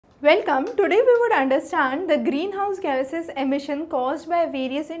Welcome. Today we would understand the greenhouse gases emission caused by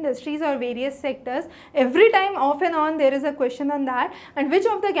various industries or various sectors. Every time off and on there is a question on that, and which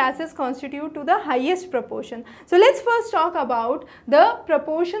of the gases constitute to the highest proportion. So let's first talk about the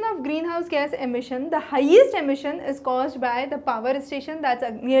proportion of greenhouse gas emission. The highest emission is caused by the power station, that's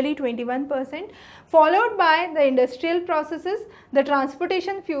nearly 21%, followed by the industrial processes, the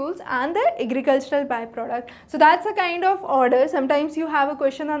transportation fuels and the agricultural byproduct. So that's a kind of order. Sometimes you have a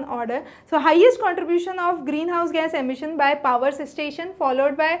question on order. So highest contribution of greenhouse gas emission by power station,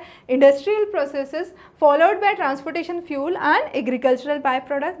 followed by industrial processes, followed by transportation fuel and agricultural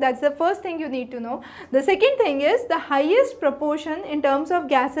byproduct. That's the first thing you need to know. The second thing is the highest proportion in terms of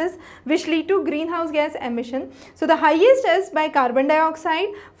gases which lead to greenhouse gas emission. So the highest is by carbon dioxide,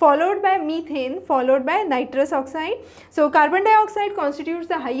 followed by methane, followed by nitrous oxide. So carbon dioxide constitutes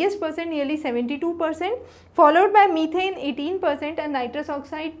the highest percent, nearly 72%, followed by methane 18% and nitrous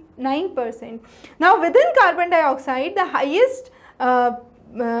oxide 9%. Now within carbon dioxide, the highest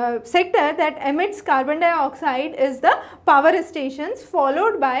sector that emits carbon dioxide is the power stations,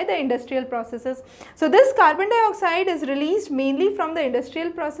 followed by the industrial processes. So this carbon dioxide is released mainly from the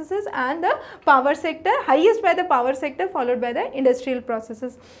industrial processes and the power sector, highest by the power sector, followed by the industrial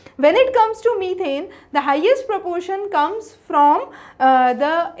processes. When it comes to methane, the highest proportion comes from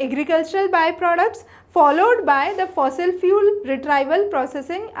the agricultural byproducts, followed by the fossil fuel retrieval,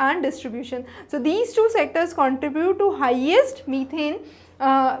 processing and distribution. So these two sectors contribute to highest methane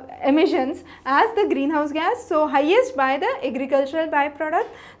emissions as the greenhouse gas, so highest by the agricultural byproduct.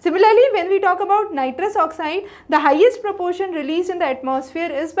 Similarly, when we talk about nitrous oxide, the highest proportion released in the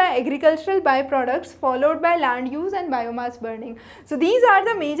atmosphere is by agricultural byproducts, followed by land use and biomass burning. So these are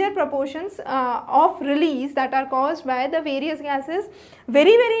the major proportions of release that are caused by the various gases.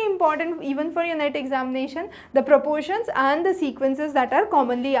 Very important even for your NET examination, the proportions and the sequences that are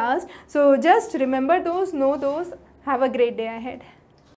commonly asked. So just remember those, know those. Have a great day ahead.